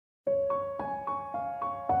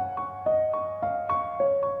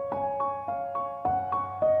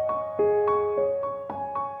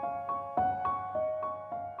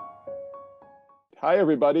Hi,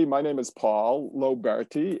 everybody. My name is Paul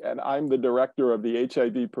Loberti, and I'm the director of the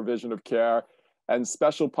HIV Provision of Care and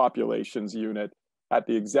Special Populations Unit at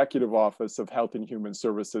the Executive Office of Health and Human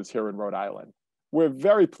Services here in Rhode Island. We're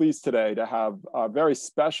very pleased today to have a very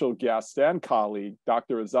special guest and colleague,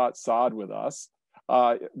 Dr. Azat Saad, with us.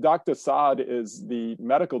 Dr. Saad is the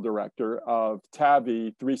medical director of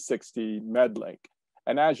TAVIE 360 MedLink.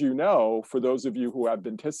 And as you know, for those of you who have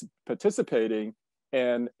been participating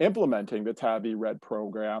in implementing the TAVIE RED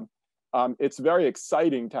program, it's very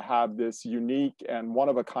exciting to have this unique and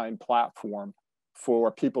one-of-a-kind platform for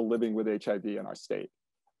people living with HIV in our state.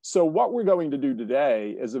 So what we're going to do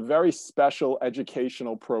today is a very special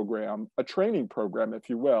educational program, a training program, if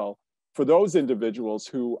you will, for those individuals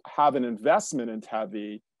who have an investment in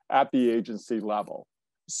TAVIE at the agency level.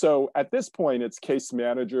 So at this point, it's case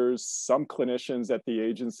managers, some clinicians at the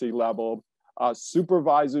agency level,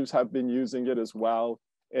 supervisors have been using it as well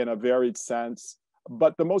in a varied sense.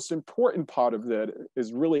 But the most important part of it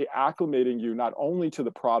is really acclimating you not only to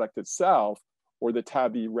the product itself or the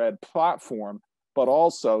TAVIE RED platform, but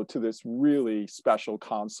also to this really special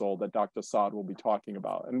console that Dr. Saad will be talking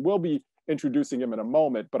about. And we'll be introducing him in a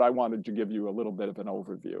moment, but I wanted to give you a little bit of an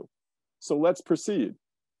overview. So let's proceed.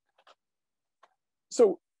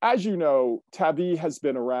 So as you know, TAVIE has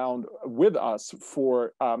been around with us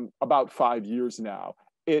for about 5 years now.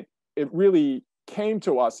 It really came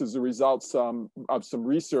to us as a result of some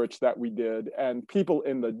research that we did, and people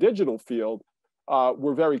in the digital field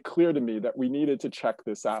were very clear to me that we needed to check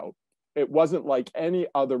this out. It wasn't like any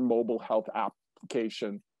other mobile health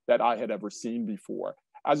application that I had ever seen before.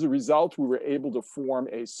 As a result, we were able to form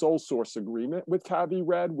a sole source agreement with TAVIE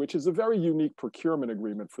RED, which is a very unique procurement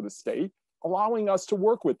agreement for the state, allowing us to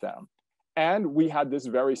work with them. And we had this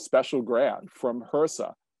very special grant from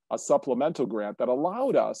HRSA, a supplemental grant that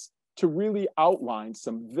allowed us to really outline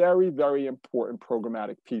some very, very important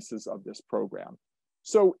programmatic pieces of this program.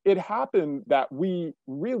 So it happened that we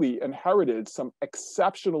really inherited some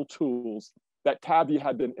exceptional tools that TAVIE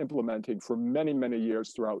had been implementing for many, many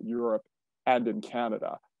years throughout Europe and in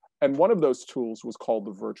Canada. And one of those tools was called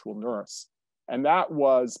the virtual nurse. And that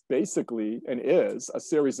was basically, and is, a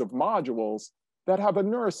series of modules that have a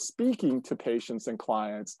nurse speaking to patients and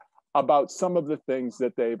clients about some of the things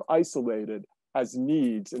that they've isolated as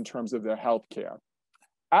needs in terms of their healthcare.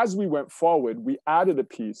 As we went forward, we added a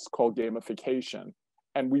piece called gamification,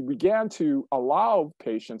 and we began to allow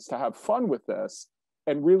patients to have fun with this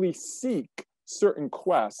and really seek certain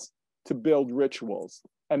quests to build rituals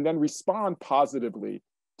and then respond positively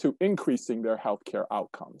to increasing their healthcare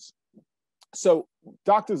outcomes. So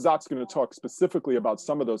Dr. Zat's going to talk specifically about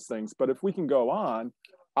some of those things, but if we can go on,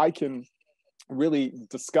 I can really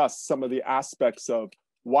discuss some of the aspects of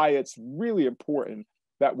why it's really important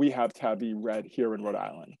that we have TAVIE RED here in Rhode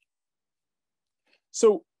Island.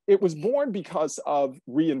 So it was born because of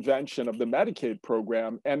reinvention of the Medicaid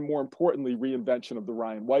program, and more importantly, reinvention of the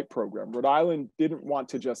Ryan White program. Rhode Island didn't want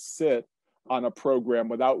to just sit on a program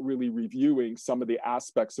without really reviewing some of the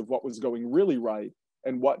aspects of what was going really right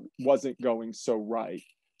and what wasn't going so right.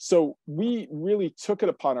 So we really took it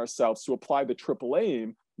upon ourselves to apply the triple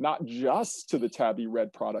aim, not just to the TAVIE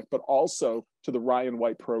RED product, but also to the Ryan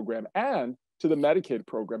White program and to the Medicaid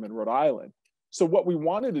program in Rhode Island. So what we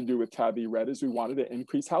wanted to do with TAVIE RED is we wanted to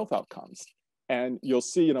increase health outcomes. And you'll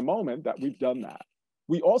see in a moment that we've done that.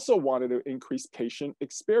 We also wanted to increase patient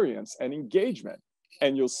experience and engagement.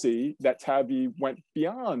 And you'll see that TAVIE went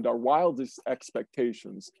beyond our wildest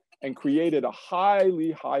expectations and created a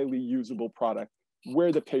highly, highly usable product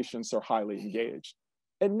where the patients are highly engaged.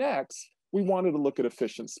 And next, we wanted to look at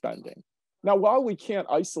efficient spending. Now, while we can't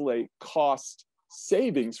isolate cost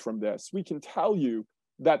savings from this, we can tell you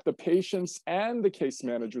that the patients and the case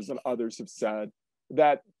managers and others have said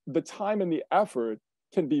that the time and the effort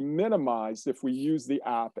can be minimized if we use the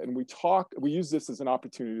app and we use this as an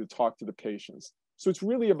opportunity to talk to the patients. So it's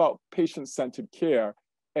really about patient-centered care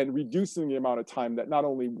and reducing the amount of time that not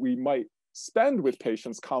only we might spend with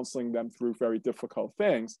patients counseling them through very difficult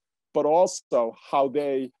things, but also how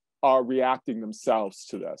they are reacting themselves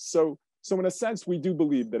to this. So in a sense, we do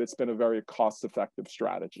believe that it's been a very cost-effective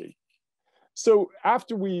strategy. So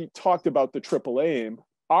after we talked about the triple aim,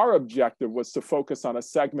 our objective was to focus on a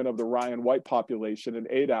segment of the Ryan White population in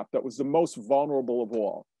ADAP that was the most vulnerable of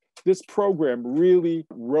all. This program really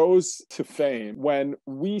rose to fame when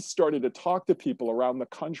we started to talk to people around the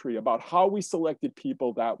country about how we selected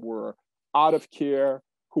people that were out of care,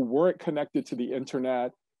 who weren't connected to the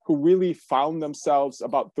internet, who really found themselves,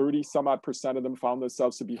 about 30% of them found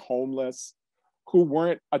themselves to be homeless, who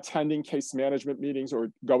weren't attending case management meetings or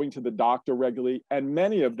going to the doctor regularly, and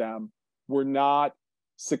many of them were not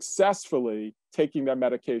successfully taking their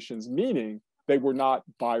medications, meaning they were not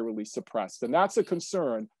virally suppressed. And that's a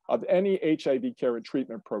concern of any HIV care and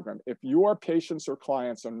treatment program. If your patients or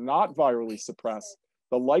clients are not virally suppressed,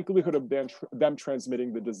 the likelihood of them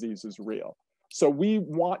transmitting the disease is real. So we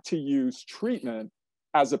want to use treatment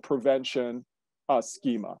as a prevention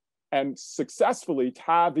schema. And successfully,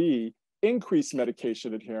 TAVIE increased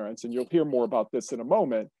medication adherence, and you'll hear more about this in a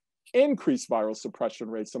moment, increased viral suppression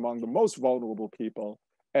rates among the most vulnerable people,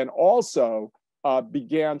 and also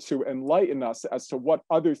began to enlighten us as to what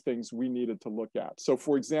other things we needed to look at. So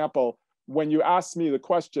for example, when you ask me the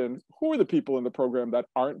question, who are the people in the program that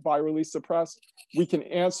aren't virally suppressed? We can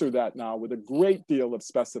answer that now with a great deal of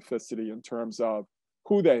specificity in terms of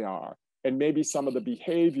who they are and maybe some of the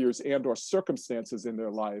behaviors and or circumstances in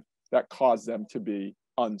their life that cause them to be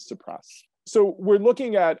unsuppressed. So we're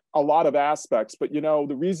looking at a lot of aspects, but you know,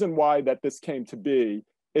 the reason why that this came to be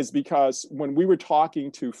is because when we were talking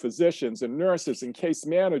to physicians and nurses and case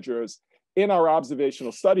managers in our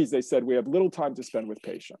observational studies, they said we have little time to spend with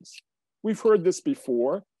patients. We've heard this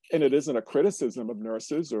before, and it isn't a criticism of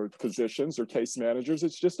nurses or physicians or case managers,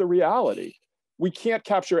 it's just a reality. We can't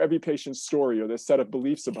capture every patient's story or their set of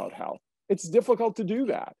beliefs about health. It's difficult to do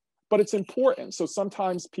that, but it's important. So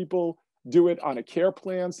sometimes people do it on a care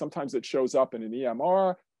plan, sometimes it shows up in an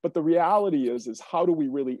EMR, but the reality is how do we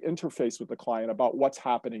really interface with the client about what's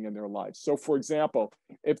happening in their lives? So for example,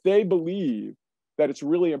 if they believe that it's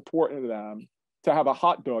really important to them to have a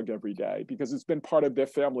hot dog every day because it's been part of their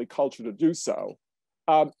family culture to do so,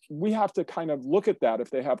 we have to kind of look at that if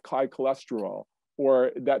they have high cholesterol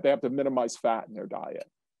or that they have to minimize fat in their diet.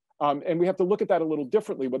 And we have to look at that a little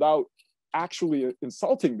differently without actually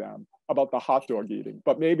insulting them about the hot dog eating,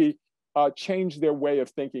 but maybe change their way of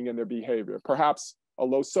thinking and their behavior. Perhaps a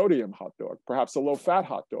low sodium hot dog, perhaps a low fat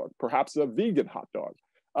hot dog, perhaps a vegan hot dog.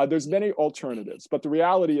 There's many alternatives, but the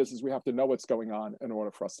reality is we have to know what's going on in order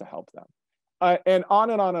for us to help them. And on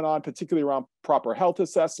and on and on, particularly around proper health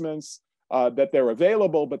assessments, that they're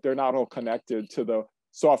available, but they're not all connected to the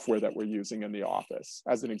software that we're using in the office,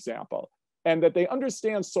 as an example. And that they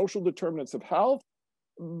understand social determinants of health,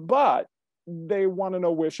 but they want to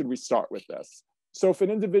know where should we start with this. So if an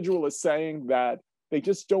individual is saying that they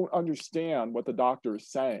just don't understand what the doctor is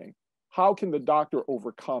saying, how can the doctor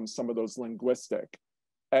overcome some of those linguistic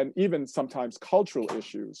and even sometimes cultural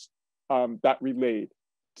issues that relate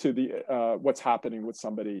to the what's happening with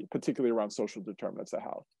somebody, particularly around social determinants of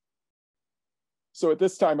health? So at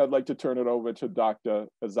this time, I'd like to turn it over to Dr.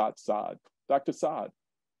 Azat Saad. Dr. Saad.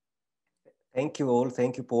 Thank you all.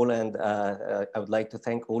 Thank you, Paul. And I would like to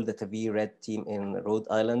thank all the TAVIE Red team in Rhode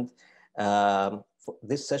Island. For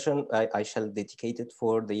this session, I shall dedicate it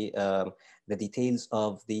for the details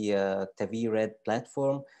of the TAVIE Red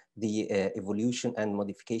platform, the evolution and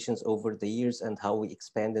modifications over the years, and how we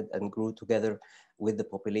expanded and grew together with the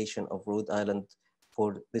population of Rhode Island.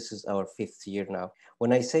 This is our 5th year now.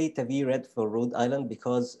 When I say TAVIE Red for Rhode Island,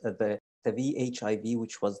 because the TAVIE HIV,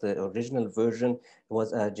 which was the original version,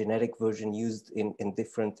 was a generic version used in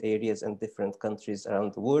different areas and different countries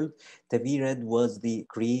around the world. TAVIE Red was the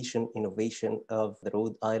creation, innovation of the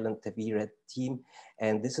Rhode Island TAVIE Red team.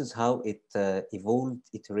 And this is how it evolved,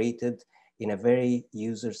 iterated in a very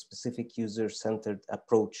user-specific, user-centered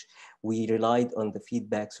approach. We relied on the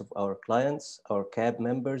feedbacks of our clients, our CAB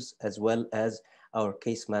members, as well as our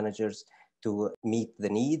case managers to meet the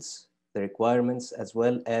needs, the requirements, as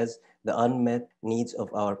well as the unmet needs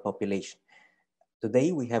of our population.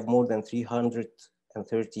 Today, we have more than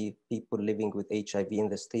 330 people living with HIV in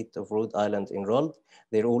the state of Rhode Island enrolled.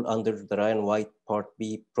 They're all under the Ryan White Part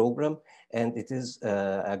B program, and it is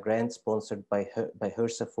a grant sponsored by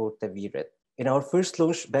HRSA for TAVIE Red. In our first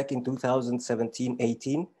launch back in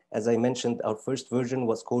 2017-18, as I mentioned, our first version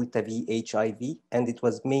was called TAVIE HIV, and it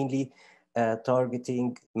was mainly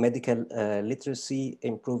targeting medical literacy,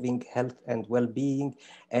 improving health and well-being,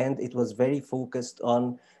 and it was very focused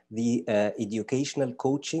on the educational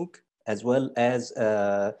coaching, as well as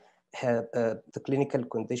the clinical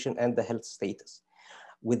condition and the health status.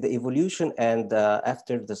 With the evolution and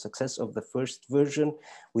after the success of the first version,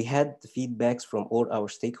 we had the feedbacks from all our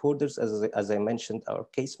stakeholders, as I mentioned, our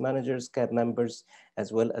case managers, CAB members,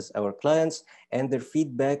 as well as our clients, and their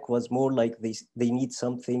feedback was more like they need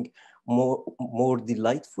something more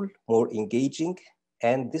delightful, more engaging.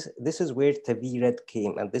 And this is where TAVIE Red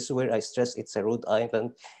came. And this is where I stress it's a Rhode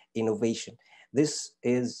Island innovation. These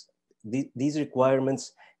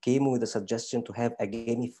requirements came with a suggestion to have a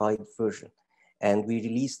gamified version. And we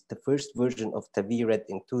released the first version of TAVIE Red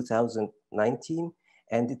in 2019.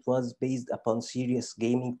 And it was based upon serious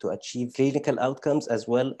gaming to achieve clinical outcomes, as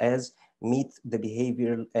well as meet the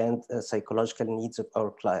behavioral and psychological needs of our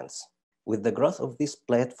clients. With the growth of this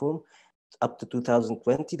platform up to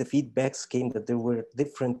 2020, the feedbacks came that there were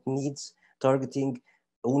different needs targeting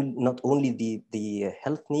not only the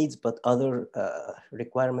health needs, but other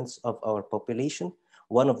requirements of our population.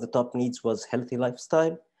 One of the top needs was healthy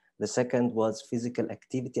lifestyle. The second was physical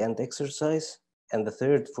activity and exercise. And the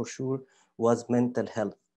third, for sure, was mental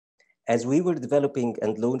health. As we were developing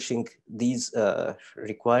and launching these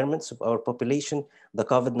requirements of our population, the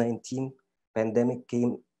COVID-19 pandemic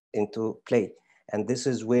came into play. And this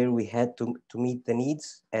is where we had to meet the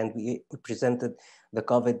needs, and we presented the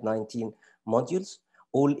COVID-19 modules,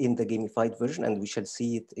 all in the gamified version, and we shall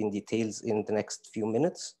see it in details in the next few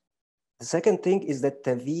minutes. The second thing is that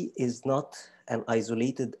TAVIE is not an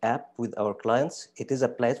isolated app with our clients. It is a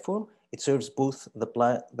platform. It serves both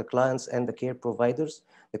the clients and the care providers.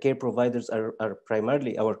 The care providers are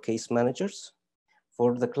primarily our case managers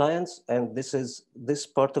for the clients, and this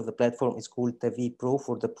part of the platform is called TAVIE Pro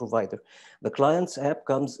for the provider. The client's app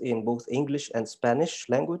comes in both English and Spanish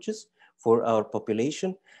languages for our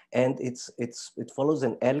population, and it follows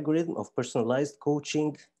an algorithm of personalized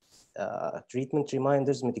coaching, treatment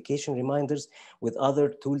reminders, medication reminders, with other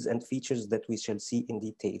tools and features that we shall see in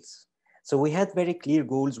details. So we had very clear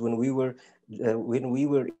goals when we were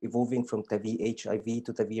evolving from TAVIE HIV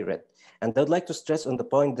to TAVIE Red. And I'd like to stress on the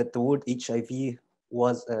point that the word HIV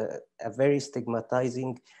was a very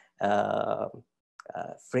stigmatizing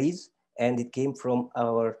phrase, and it came from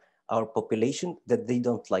our population that they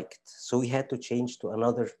don't like it. So we had to change to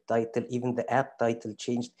another title. Even the app title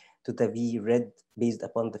changed to TAVIE Red based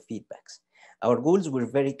upon the feedbacks. Our goals were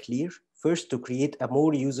very clear. First, to create a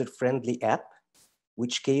more user-friendly app,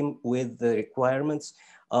 which came with the requirements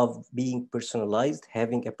of being personalized,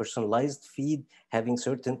 having a personalized feed, having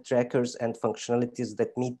certain trackers and functionalities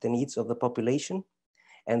that meet the needs of the population.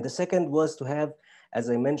 And the second was to have, as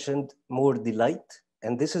I mentioned, more delight.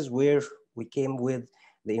 And this is where we came with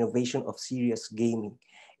the innovation of serious gaming,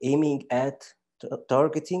 aiming at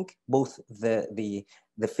targeting both the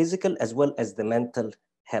physical as well as the mental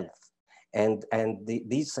health. And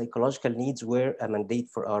these psychological needs were a mandate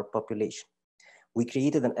for our population. We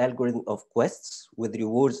created an algorithm of quests with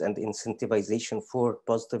rewards and incentivization for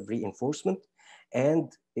positive reinforcement.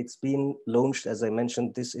 And it's been launched, as I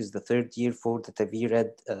mentioned, this is the third year for the TAVIE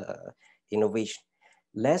Red innovation.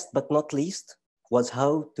 Last but not least was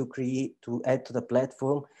how to add to the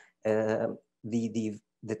platform the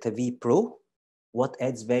TAVIE Pro, what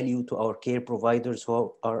adds value to our care providers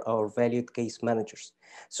who are our valued case managers.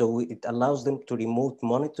 So it allows them to remote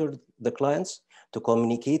monitor the clients, to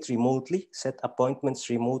communicate remotely, set appointments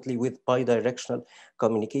remotely with bi-directional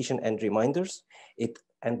communication and reminders.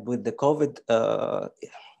 And with the COVID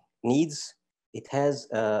needs, it has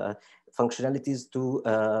functionalities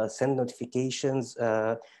to send notifications,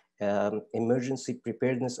 emergency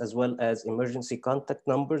preparedness, as well as emergency contact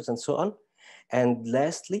numbers and so on. And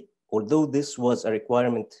lastly, although this was a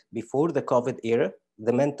requirement before the COVID era,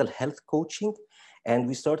 the mental health coaching, and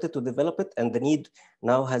we started to develop it, and the need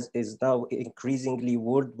now is now increasingly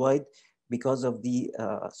worldwide because of the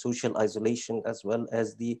social isolation as well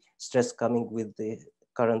as the stress coming with the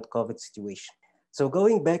current COVID situation. So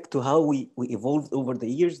going back to how we evolved over the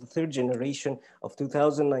years, the third generation of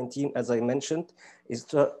 2019, as I mentioned,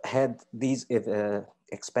 had these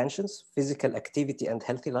expansions: physical activity and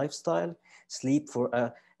healthy lifestyle, sleep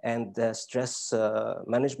and stress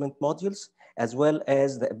management modules, as well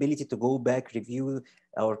as the ability to go back, review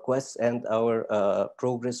our quests and our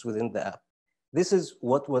progress within the app. This is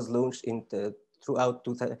what was launched throughout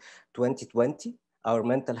 2020, our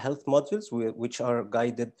mental health modules, which are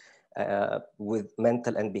guided with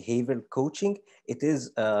mental and behavioral coaching. It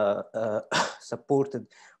is supported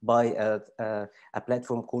by a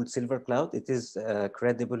platform called Silver Cloud. It is a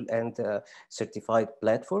credible and certified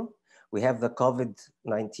platform. We have the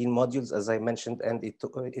COVID-19 modules, as I mentioned, and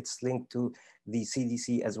it's linked to the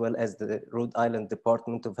CDC as well as the Rhode Island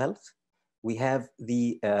Department of Health. We have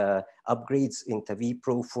the upgrades in TAVIE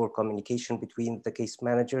Pro for communication between the case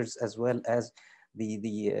managers as well as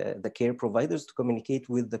the care providers to communicate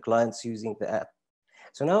with the clients using the app.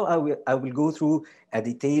 So now I will go through a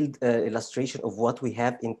detailed illustration of what we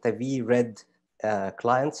have in TAVIE Red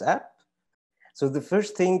clients app. So the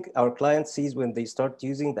first thing our client sees when they start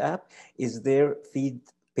using the app is their feed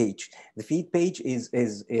page. The feed page is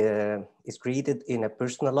created in a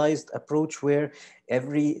personalized approach where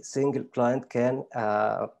every single client can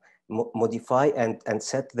modify and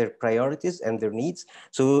set their priorities and their needs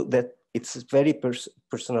so that it's very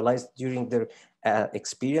personalized during their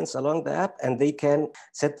experience along the app, and they can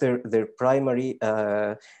set their primary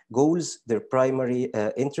goals, their primary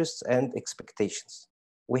interests and expectations.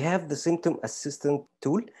 We have the symptom assistant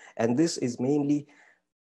tool, and this is mainly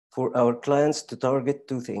for our clients to target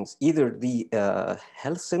two things, either the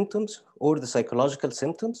health symptoms or the psychological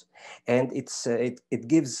symptoms. And it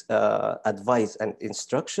gives advice and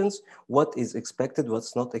instructions, what is expected,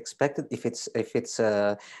 what's not expected, if it's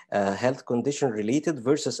a health condition related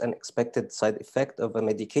versus an expected side effect of a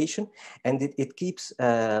medication. And it keeps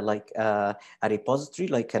like a repository,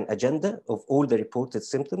 like an agenda of all the reported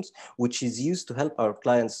symptoms, which is used to help our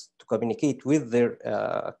clients to communicate with their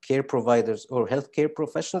care providers or healthcare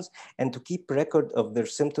professionals, and to keep record of their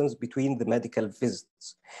symptoms between the medical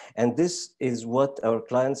visits. And this is what our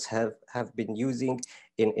clients have been using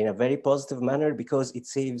in a very positive manner, because it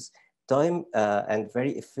saves time and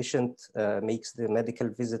very efficient, makes the medical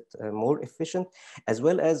visit more efficient, as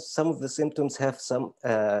well as some of the symptoms have some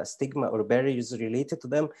stigma or barriers related to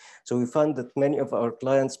them. So we found that many of our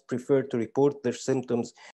clients prefer to report their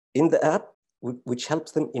symptoms in the app, which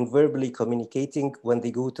helps them in verbally communicating when they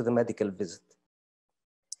go to the medical visit.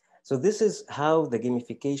 So this is how the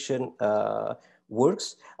gamification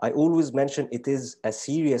works. I always mention it is a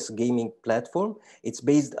serious gaming platform. It's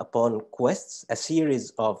based upon quests, a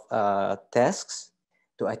series of tasks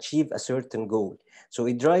to achieve a certain goal. So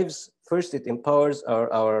it drives, first it empowers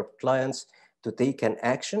our clients to take an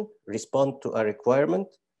action, respond to a requirement,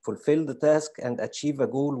 fulfill the task, and achieve a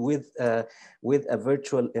goal with a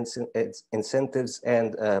virtual incentives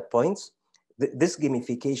and points. This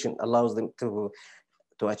gamification allows them to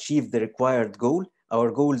achieve the required goal.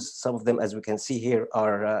 Our goals, some of them, as we can see here,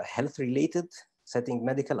 are health related, setting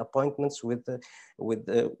medical appointments with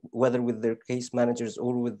whether with their case managers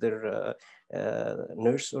or with their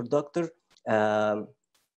nurse or doctor,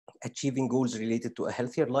 achieving goals related to a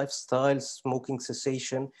healthier lifestyle, smoking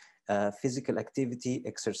cessation, physical activity,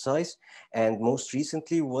 exercise. And most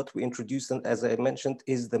recently, what we introduced, and as I mentioned,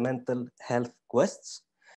 is the mental health quests.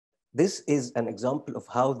 This is an example of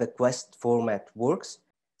how the quest format works.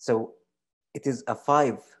 So it is a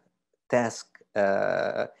 5-task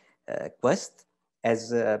quest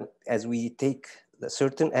as we take a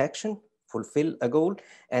certain action, fulfill a goal,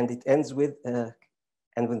 and it ends with,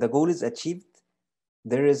 and when the goal is achieved,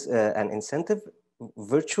 there is an incentive,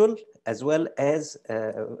 virtual, as well as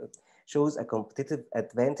shows a competitive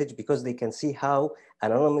advantage, because they can see how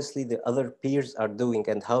anonymously the other peers are doing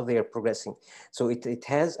and how they are progressing. So it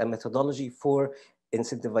has a methodology for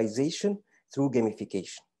incentivization through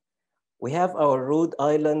gamification. We have our Rhode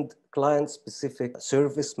Island client-specific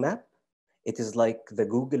service map. It is like the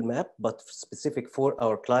Google map, but specific for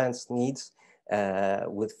our clients' needs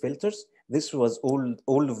with filters. This was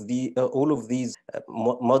all of these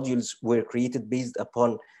modules were created based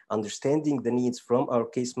upon understanding the needs from our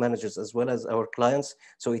case managers as well as our clients.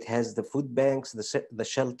 So it has the food banks, the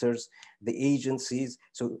shelters, the agencies,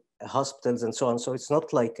 so hospitals and so on. So it's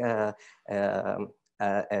not like the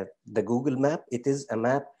Google map. It is a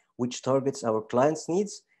map which targets our clients'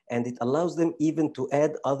 needs, and it allows them even to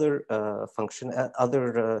add other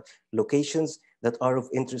locations that are of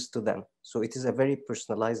interest to them. So it is a very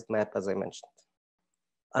personalized map, as I mentioned.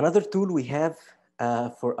 Another tool we have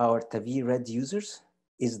for our TAVIE Red users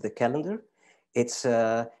is the calendar. It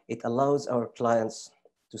allows our clients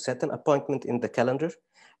to set an appointment in the calendar,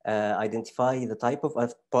 identify the type of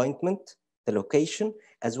appointment, the location,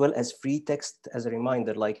 as well as free text as a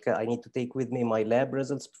reminder, like I need to take with me my lab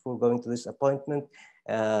results before going to this appointment.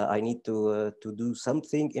 I need to do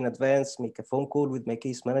something in advance, make a phone call with my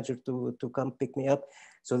case manager to come pick me up.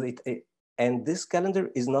 So and this calendar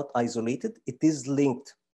is not isolated. It is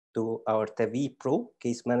linked to our TAVIE Pro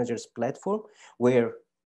Case Managers platform, where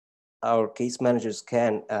our case managers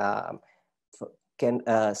can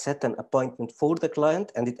set an appointment for the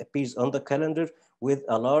client, and it appears on the calendar with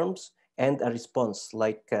alarms and a response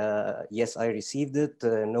like, yes, I received it,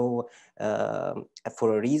 no,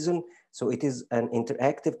 for a reason. So it is an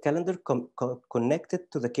interactive calendar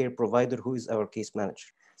connected to the care provider who is our case manager.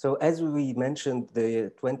 So as we mentioned,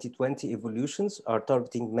 the 2020 evolutions are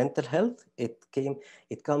targeting mental health. It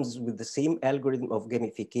comes with the same algorithm of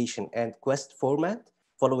gamification and quest format,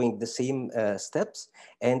 following the same steps.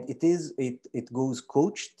 And it goes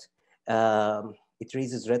coached. It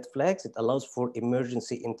raises red flags. It allows for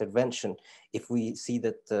emergency intervention if we see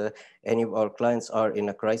that any of our clients are in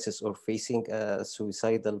a crisis or facing a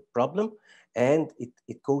suicidal problem. And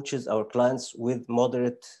it coaches our clients with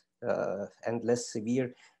moderate and less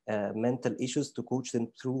severe mental issues to coach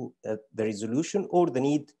them through the resolution or the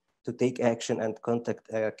need to take action and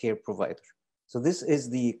contact a care provider. So this is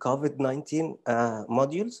the COVID-19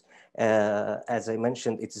 modules. As I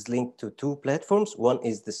mentioned, it is linked to two platforms. One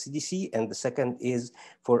is the CDC, and the second is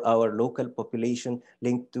for our local population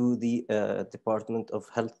linked to the Department of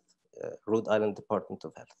Health, Rhode Island Department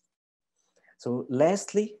of Health. So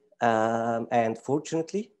lastly, and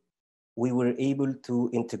fortunately, we were able to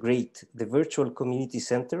integrate the virtual community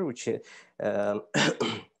center, which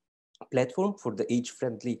platform for the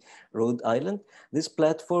age-friendly Rhode Island. This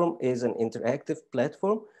platform is an interactive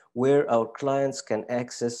platform where our clients can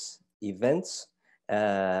access events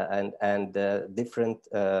and different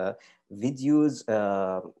videos,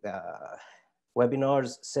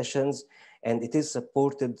 webinars, sessions, and it is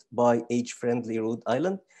supported by Age-Friendly Rhode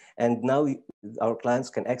Island. And now our clients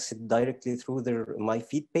can access directly through their My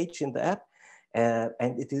Feed page in the app,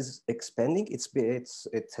 and it is expanding.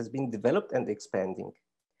 It has been developed and expanding.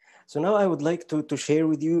 So now I would like to share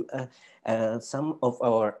with you some of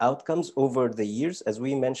our outcomes over the years. As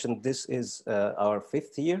we mentioned, this is our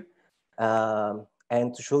 5th year,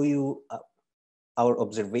 and to show you our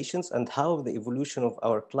observations and how the evolution of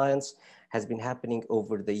our clients has been happening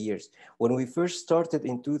over the years. When we first started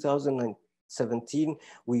in 2017,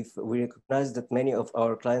 we recognized that many of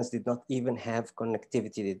our clients did not even have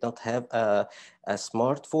connectivity, did not have a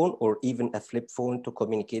smartphone or even a flip phone to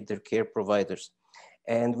communicate their care providers.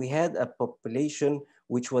 And we had a population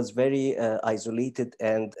which was very isolated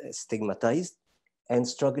and stigmatized and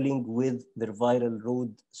struggling with their viral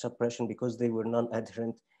load suppression because they were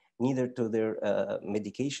non-adherent neither to their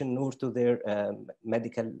medication nor to their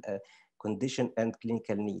medical condition and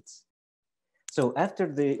clinical needs. So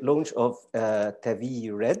after the launch of TAVIE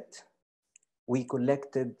Red, we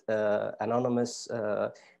collected anonymous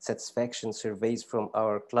satisfaction surveys from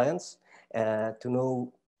our clients to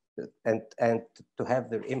know and to have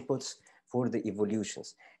their inputs for the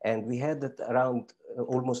evolutions. And we had that around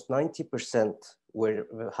almost 90% were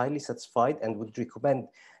highly satisfied and would recommend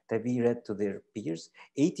TAVIE Red to their peers.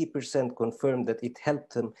 80% confirmed that it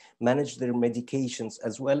helped them manage their medications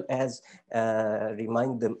as well as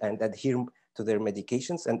remind them and adhere to their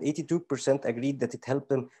medications. And 82% agreed that it helped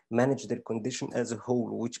them manage their condition as a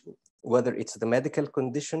whole, which whether it's the medical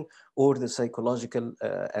condition or the psychological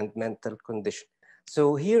and mental condition.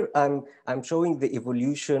 So here I'm showing the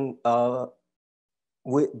evolution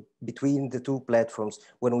between the two platforms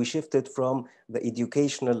when we shifted from the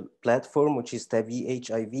educational platform, which is TAVIE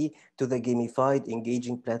HIV, to the gamified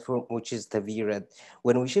engaging platform, which is TAVIE Red.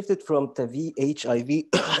 When we shifted from TAVIE HIV,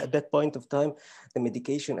 at that point of time, the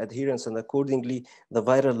medication adherence and accordingly the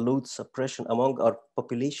viral load suppression among our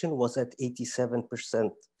population was at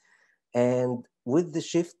 87%. And with the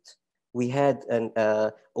shift, we had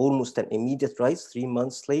almost an immediate rise 3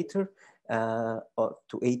 months later to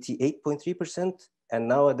 88.3%. And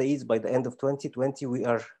nowadays, by the end of 2020, we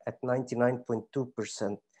are at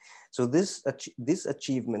 99.2%. So this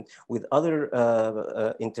achievement with other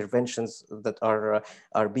interventions that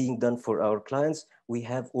are being done for our clients, we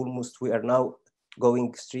are now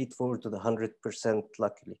going straight forward to the 100%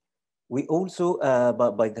 luckily. We also,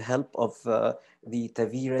 by the help of the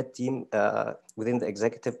TAVIE Red team within the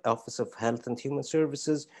Executive Office of Health and Human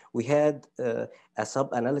Services, we had a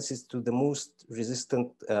sub-analysis to the most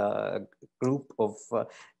resistant group of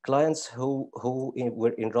clients who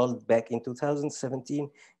were enrolled back in 2017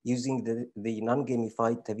 using the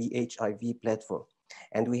non-gamified TAVIE HIV platform.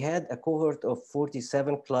 And we had a cohort of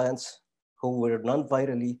 47 clients who were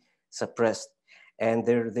non-virally suppressed, and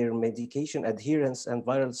their medication adherence and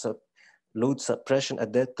viral load suppression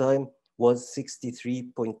at that time was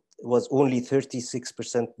only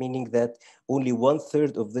 36%, meaning that only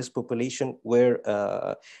 1/3 of this population were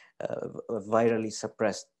virally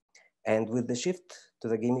suppressed. And with the shift to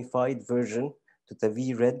the gamified version, to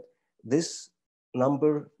TAVIE Red, this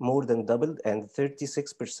number more than doubled, and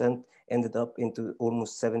 36% ended up into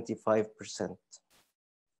almost 75%.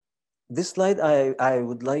 This slide I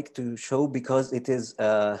would like to show because it is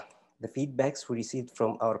the feedbacks we received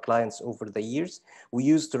from our clients over the years. We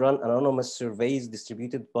used to run anonymous surveys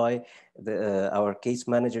distributed by our case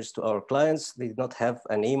managers to our clients. They did not have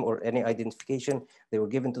a name or any identification. They were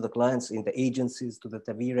given to the clients in the agencies, to the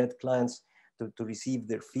TAVIE Red clients to receive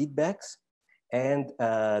their feedbacks. And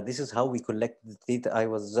this is how we collect the data I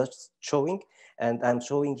was just showing. And I'm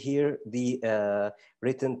showing here the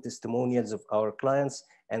written testimonials of our clients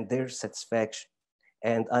and their satisfaction.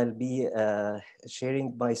 And I'll be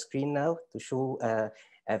sharing my screen now to show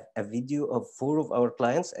a video of 4 of our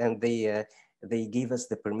clients, and they gave us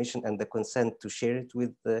the permission and the consent to share it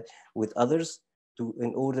with others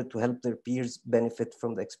in order to help their peers benefit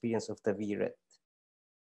from the experience of TAVIE Red.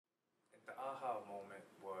 The aha moment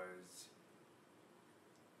was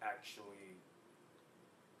actually,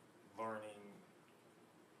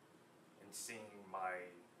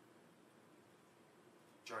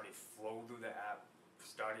 journey flow through the app,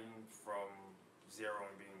 starting from zero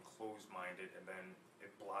and being closed-minded, and then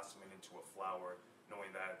it blossoming into a flower,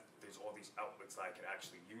 knowing that there's all these outlets that I could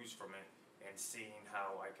actually use from it, and seeing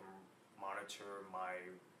how I can monitor my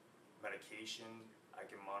medication, I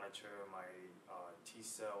can monitor my T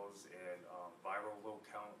cells and viral load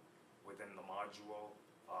count within the module.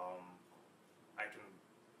 I can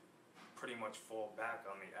pretty much fall back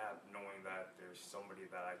on the app knowing that there's somebody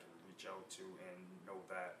that I can reach out to and know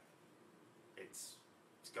that it's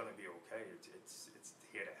gonna be okay. It's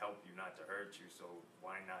here to help you, not to hurt you. So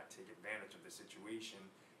why not take advantage of the situation,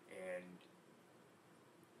 and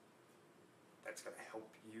that's gonna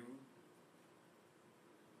help you,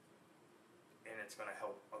 and it's gonna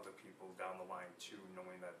help other people down the line too,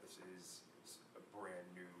 knowing that this is a brand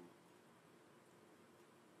new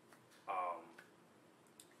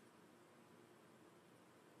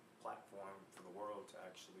platform for the world to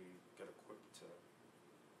actually get equipped to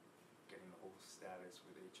getting the whole status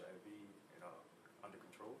with HIV and under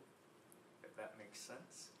control, if that makes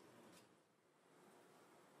sense.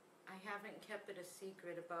 I haven't kept it a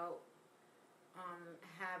secret about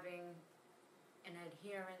having an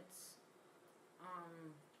adherence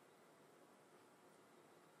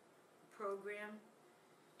program,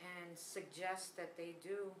 and suggest that they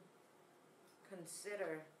do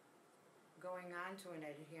consider going on to an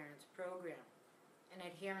adherence program. An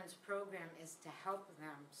adherence program is to help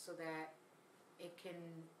them so that it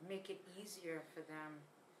can make it easier for them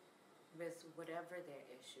with whatever their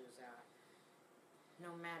issues are.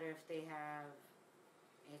 No matter if they have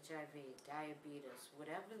HIV, diabetes,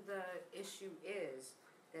 whatever the issue is,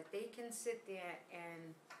 that they can sit there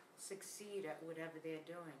and succeed at whatever they're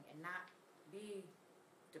doing and not be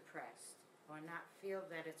depressed or not feel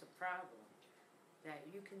that it's a problem, that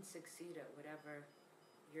you can succeed at whatever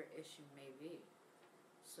your issue may be.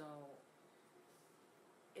 So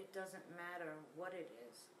it doesn't matter what it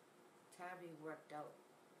is. TAVIE worked out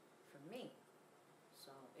for me,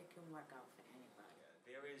 so it can work out for anybody.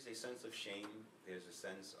 There is a sense of shame, there's a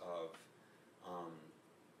sense of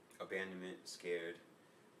abandonment, scared,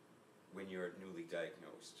 when you're newly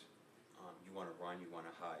diagnosed. You want to run, you want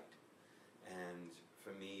to hide. And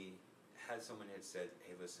for me, had someone had said,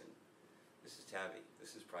 hey listen, this is TAVIE,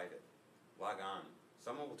 this is private, log on,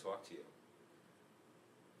 someone will talk to you,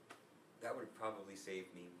 that would probably save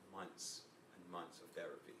me months and months of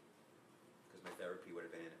therapy, because my therapy would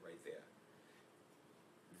have been in it right there.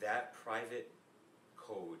 That private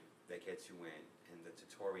code that gets you in, and the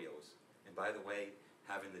tutorials, and by the way,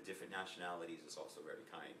 having the different nationalities is also very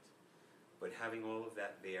kind. But having all of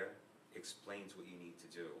that there explains what you need to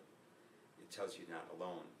do. It tells you you're not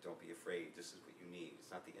alone, don't be afraid, this is what you need.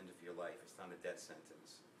 It's not the end of your life, it's not a death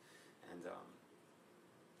sentence. And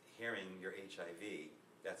hearing your HIV,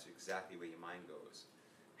 that's exactly where your mind goes.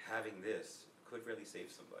 Having this could really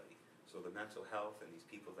save somebody. So the mental health and these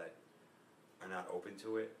people that are not open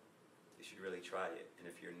to it, you should really try it. And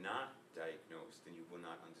if you're not diagnosed, then you will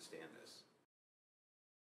not understand this.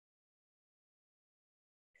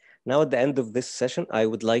 Now, at the end of this session, I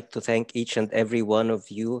would like to thank each and every one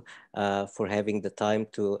of you for having the time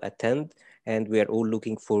to attend. And we are all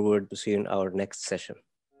looking forward to seeing our next session.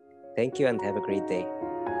 Thank you and have a great day.